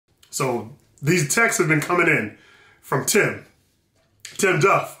So these texts have been coming in from Tim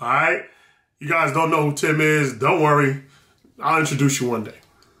Duff, all right? You guys don't know who Tim is. Don't worry. I'll introduce you one day.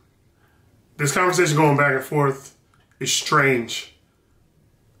 This conversation going back and forth is strange.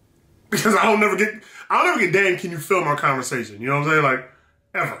 Because I'll never get damn can you film our conversation. You know what I'm saying? Like,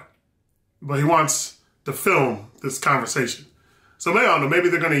 ever. But he wants to film this conversation. So maybe, I don't know, maybe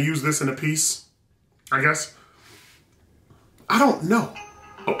they're going to use this in a piece, I guess. I don't know.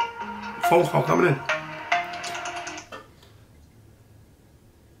 Oh, phone call coming in.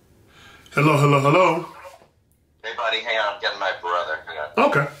 Hello, hello, hello. Hey, buddy, hang on. I'm getting my brother. Hang on.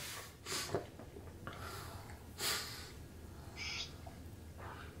 Okay.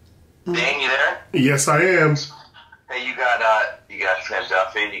 Dan, you there? Yes, I am. Hey, you got Tim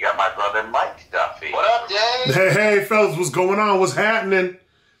Duffy, and you got my brother Mike Duffy. What up, Dave? Hey, fellas, what's going on? What's happening?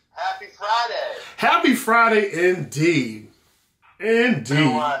 Happy Friday. Happy Friday, indeed.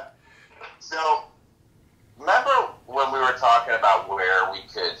 Indeed. So, remember when we were talking about where we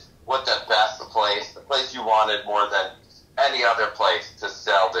could, what the place you wanted more than any other place to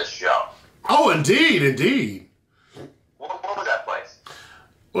sell this show? Oh, indeed. What was that place?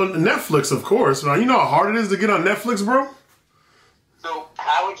 Well, Netflix, of course. You know how hard it is to get on Netflix, bro? So,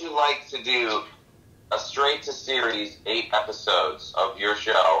 how would you like to do a straight-to-series 8 episodes of your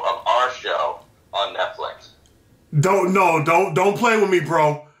show, of our show, on Netflix? Don't play with me,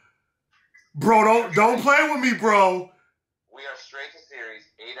 bro. Bro, don't play with me, bro. We are straight-to-series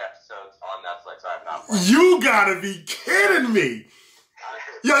 8 episodes on Netflix. I have not played. You gotta be kidding me.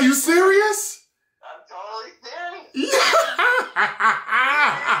 Yo, you serious? I'm totally serious.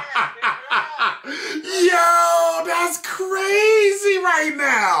 Yo, that's crazy right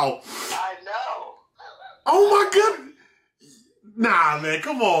now. I know. Oh my goodness. Nah, man,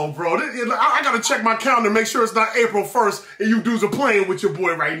 come on, bro. I gotta check my calendar, make sure it's not April 1st and you dudes are playing with your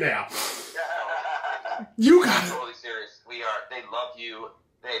boy right now. You gotta. I'm totally serious. We are. They love you.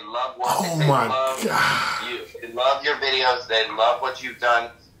 They love what. Oh they my love God. you. They love your videos. They love what you've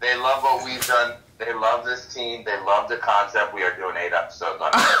done. They love what we've done. They love this team. They love the concept. We are doing 8 episodes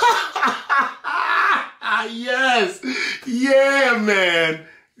on it. Yes. Yeah, man.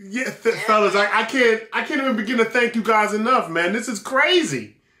 Yeah, fellas, I can't even begin to thank you guys enough, man. This is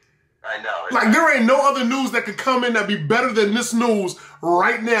crazy. I know. Like, there ain't no other news that could come in that be better than this news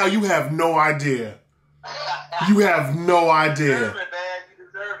right now. You have no idea. You have no idea. You deserve it, man. You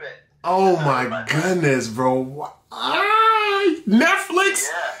deserve it. Oh my goodness, bro. Netflix?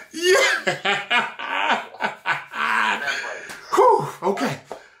 Yeah. Whew. Okay.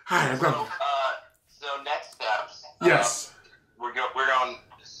 All right, I'm going. So next steps. Yes.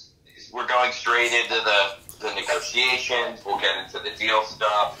 We're going straight into the negotiations. We'll get into the deal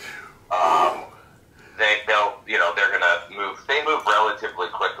stuff. They're gonna move. They move relatively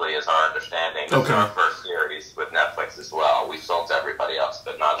quickly, is our understanding. This is our first series with Netflix as well. We sold to everybody else,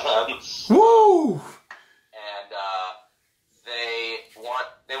 but not them. Woo! And they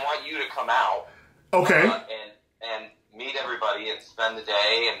want you to come out. Okay. And meet everybody and spend the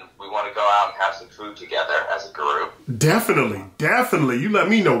day, and we want to go out and have some food together as a group. Definitely. You let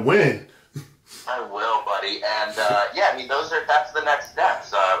me know when. I will, buddy. And that's the next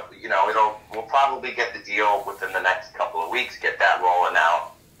steps. We'll probably get the deal within the next couple of weeks, get that rolling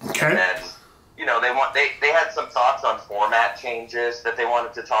out. Okay. And then, they had some thoughts on format changes that they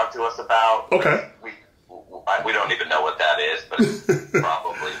wanted to talk to us about. Okay. We don't even know what that is, but it's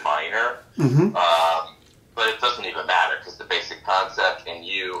probably minor. Mm-hmm. But it doesn't even matter because the basic concept and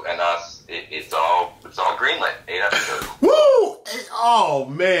you and us, it's all greenlit. 8 episodes. Woo! Oh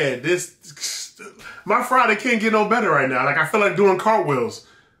man, my Friday can't get no better right now. Like, I feel like doing cartwheels.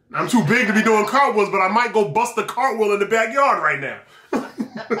 I'm too big to be doing cartwheels, but I might go bust a cartwheel in the backyard right now. You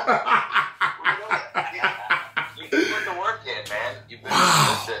put the work in, man. You've been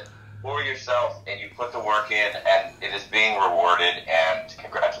doing it for yourself, and you put the work in, and it is being rewarded. And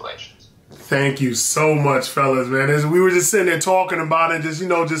congratulations. Thank you so much, fellas, man. As we were just sitting there talking about it,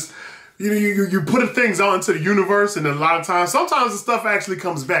 you put things out into the universe, and a lot of times, sometimes the stuff actually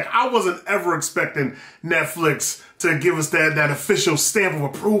comes back. I wasn't ever expecting Netflix to give us that official stamp of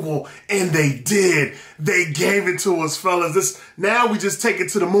approval, and they did. They gave it to us, fellas. Now we just take it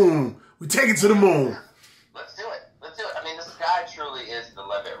to the moon. We take it to the moon. Let's do it. I mean, the sky truly is the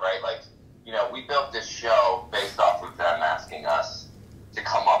limit, right? Like, we built this show based off of them asking us to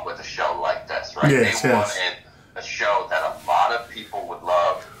come up with a show like this, right? Yes, they wanted a show that a lot of people would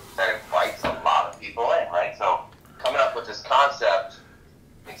love, that invites a lot of people in, right? So coming up with this concept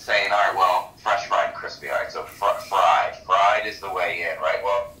and saying, all right, well, fresh, fried, and crispy, all right? So fried is the way in, right?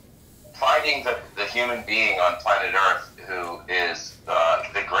 Well, finding the human being on planet Earth who is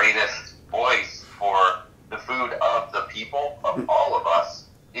the greatest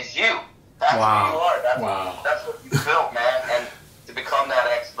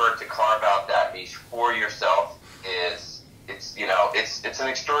it's an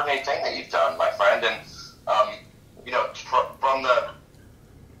extraordinary thing that you've done, my friend. And you know, from the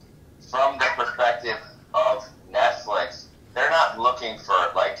perspective of Netflix, they're not looking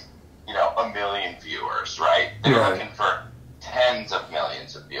for like, you know, 1 million viewers, right? They're looking for tens of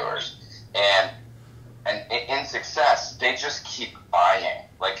millions of viewers, and in success, they just keep buying.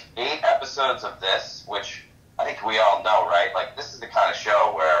 Like 8 episodes of this, which I think we all know, right? Like, this is the kind of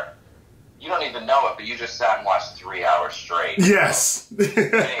show where you don't even know it, but you just sat and watched 3 hours straight. Yes.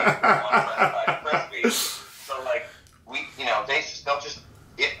 So, like, you know, they'll just,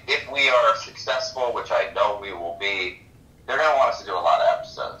 if we are successful, which I know we will be, they're going to want us to do a lot of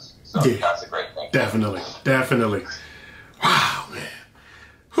episodes. So that's a great thing. Definitely. Wow, man.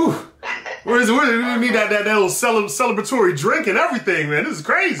 Whew. Where we need that little celebratory drink and everything, man. This is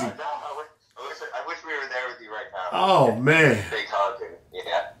crazy. I wish we were there with you right now. Oh, man. Big hug.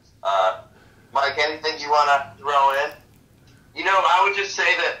 Yeah. Mike, anything you want to throw in? You know, I would just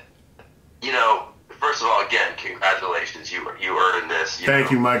say that, you know, first of all, again, congratulations. You earned this.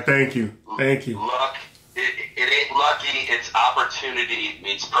 Thank you, Mike. Thank you. Luck. It ain't lucky. It's opportunity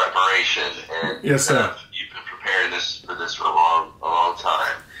meets preparation. And yes, sir. You've been preparing for this for a long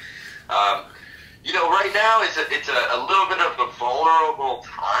time. You know, right now it's a little bit of a vulnerable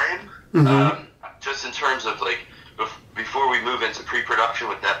time. Just in terms of like before we move into pre-production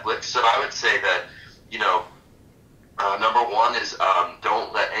with Netflix. So I would say that, you know, number one is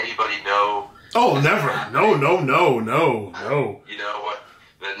don't let anybody know. Oh, never. No. You know what?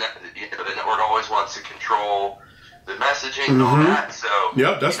 The network always wants to control the messaging and all that. So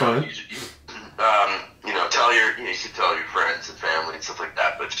that's fine. You know, you should tell your friends and family and stuff like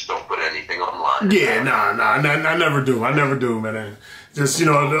that, but just don't put anything online. Yeah, I never do. Man. Just, you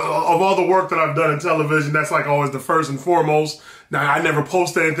know, of all the work that I've done in television, that's like always the first and foremost. Now, I never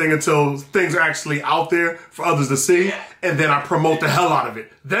post anything until things are actually out there for others to see, and then I promote the hell out of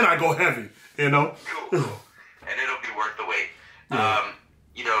it. Then I go heavy, you know? Cool. And it'll be worth the wait.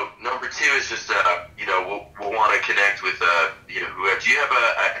 You know, number two is just, you know, we'll want to connect with, you know, do you have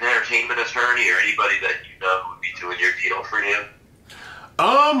an entertainment attorney or anybody that you know who would be doing your deal for you?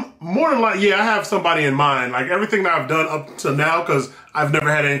 More than likely, I have somebody in mind. Like, everything that I've done up to now, because I've never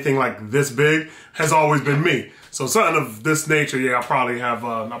had anything like this big, has always been me. So something of this nature, I'll probably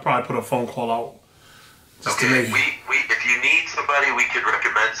put a phone call out. Just okay, if you need somebody, we could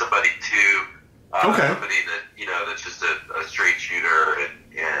recommend somebody too. Somebody that, you know, that's just a straight shooter and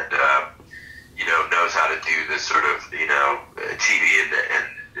you know, knows how to do this sort of, you know, TV and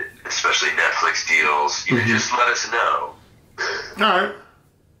especially Netflix deals. You know, just let us know. All right.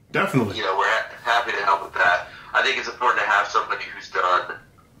 Definitely. You know, we're happy to help with that. I think it's important to have somebody who's done,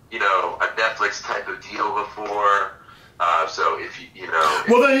 you know, a Netflix type of deal before. So if you know.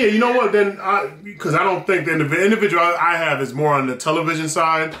 Well, then, you know what? Then, because I don't think the individual I have is more on the television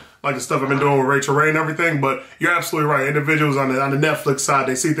side, like the stuff I've been doing with Rachel Ray and everything. But you're absolutely right. Individuals on the Netflix side,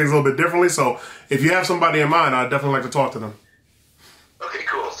 they see things a little bit differently. So if you have somebody in mind, I'd definitely like to talk to them. Okay,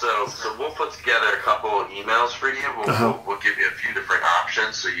 cool. So we'll put together a couple emails for you. We'll give you a few different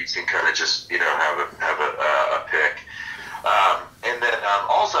options so you can kind of just, you know, have a pick. And then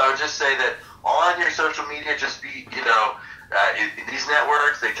also I would just say that on your social media, just be, you know, these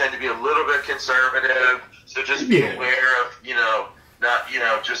networks, they tend to be a little bit conservative. So just be aware of, you know, not, you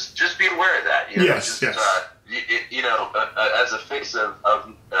know, just be aware of that. You know, yes. You know, as a face of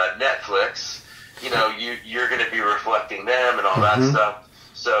Netflix, you know, you're going to be reflecting them and all that stuff.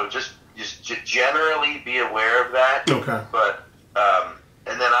 So just generally be aware of that. Okay. But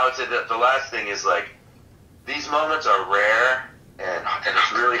and then I would say that the last thing is, like, these moments are rare and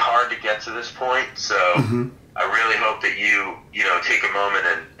it's really hard to get to this point. So I really hope that you know, take a moment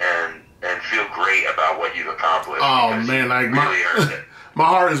and feel great about what you've accomplished. Oh man, like my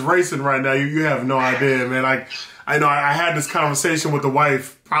heart is racing right now. You have no idea, man. Like, I know I had this conversation with the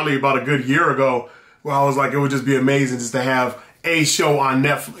wife probably about a good year ago where I was like, it would just be amazing just to have a show on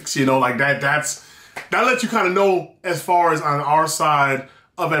Netflix, you know, like that lets you kind of know, as far as on our side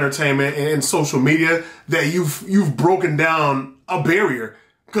of entertainment and social media, that you've broken down a barrier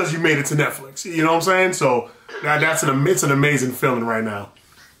because you made it to Netflix. You know what I'm saying? So it's an amazing feeling right now.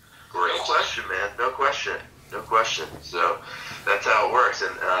 Great question, man. No question. So that's how it works.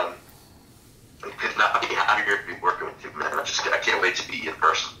 And I could not be happier to be working with you, man. I can't wait to meet you in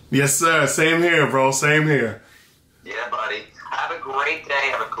person. Yes, sir. Same here, bro. Same here. Yeah, buddy. Have a great day.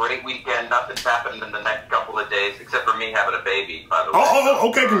 Have a great weekend. Nothing's happening in the next couple of days, except for me having a baby, by the way. Oh,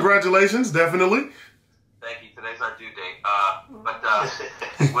 okay. Congratulations. Definitely. Thank you. Today's our due date. But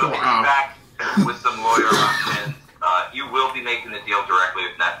we'll be back with some lawyer options. You will be making a deal directly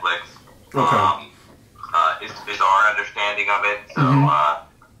with Netflix. Okay. is our understanding of it. So,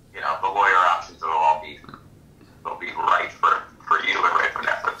 you know, the lawyer options will all be right for you and right for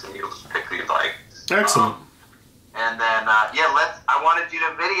Netflix, and you pick who you like. Excellent. And then, I wanted you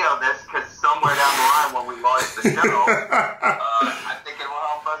to video this because somewhere down the line when we launch the show, I think it will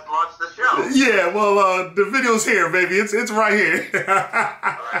help us launch the show. Yeah, well, the video's here, baby. It's right here. All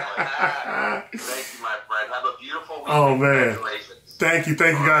right. Thank you, my friend. Have a beautiful week. Oh, man. Congratulations. Thank you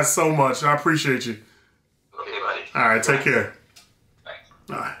guys so much. I appreciate you. Okay, buddy. All right, take care. Thanks.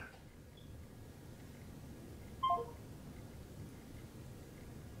 All right.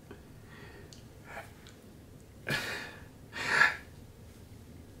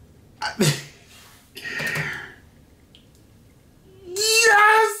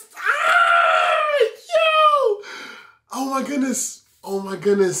 Yes! Yo! Oh my goodness. Oh my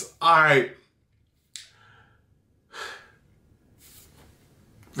goodness. All right.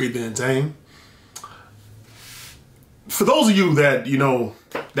 Read the name. For those of you that, you know,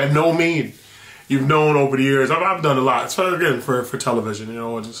 that know me, you've known over the years, I've done a lot. So again, for television, you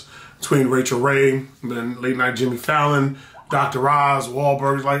know, just between Rachel Ray, then Late Night Jimmy Fallon, Dr. Oz,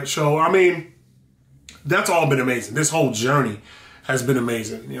 Wahlberg's like show. I mean, that's all been amazing. This whole journey has been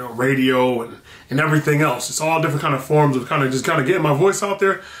amazing. You know, radio and everything else. It's all different kind of forms of kind of getting my voice out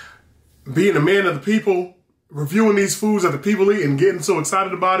there, being a man of the people, reviewing these foods that the people eat and getting so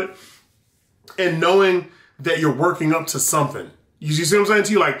excited about it, and knowing that you're working up to something. You see what I'm saying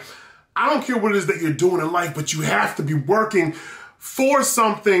to you? Like, I don't care what it is that you're doing in life, but you have to be working for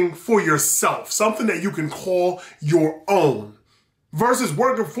something for yourself, something that you can call your own, versus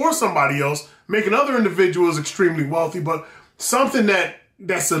working for somebody else, making other individuals extremely wealthy, but something that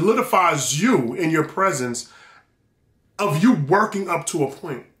solidifies you in your presence of you working up to a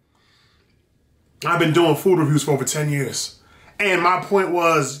point. I've been doing food reviews for over 10 years. And my point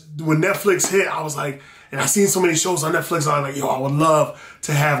was, when Netflix hit, I was like, and I seen so many shows on Netflix, I was like, yo, I would love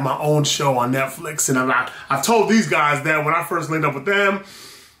to have my own show on Netflix. And I've told these guys that when I first linked up with them,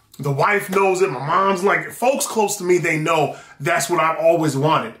 the wife knows it, my mom's like, folks close to me, they know that's what I've always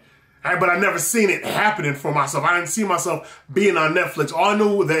wanted. Right? But I never seen it happening for myself. I didn't see myself being on Netflix. All I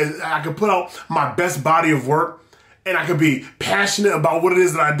knew that I could put out my best body of work and I could be passionate about what it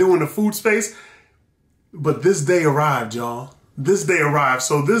is that I do in the food space. But this day arrived, y'all. This day arrived.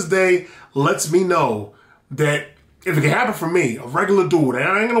 So this day lets me know that if it can happen for me, a regular dude, and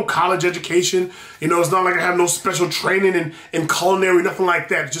I ain't got no college education, you know, it's not like I have no special training in culinary, nothing like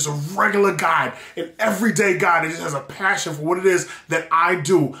that. It's just a regular guy, an everyday guy that just has a passion for what it is that I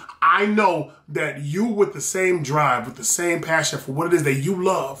do. I know that you, with the same drive, with the same passion for what it is that you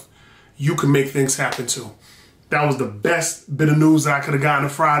love, you can make things happen too. That was the best bit of news that I could have gotten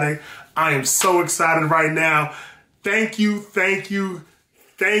on Friday. I am so excited right now. Thank you, thank you,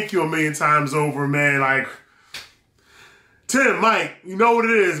 thank you a million times over, man. Like, Tim, Mike, you know what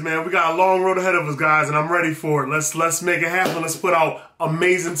it is, man. We got a long road ahead of us, guys, and I'm ready for it. Let's make it happen. Let's put out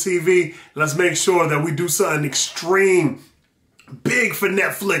amazing TV. Let's make sure that we do something extreme, big for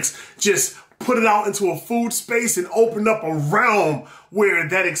Netflix. Just put it out into a food space and open up a realm where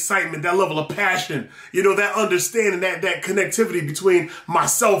that excitement, that level of passion, you know, that understanding, that connectivity between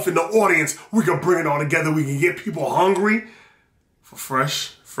myself and the audience, we can bring it all together. We can get people hungry for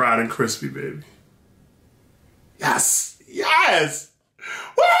fresh, fried, and crispy, baby. Yes. Yes.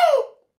 Woo!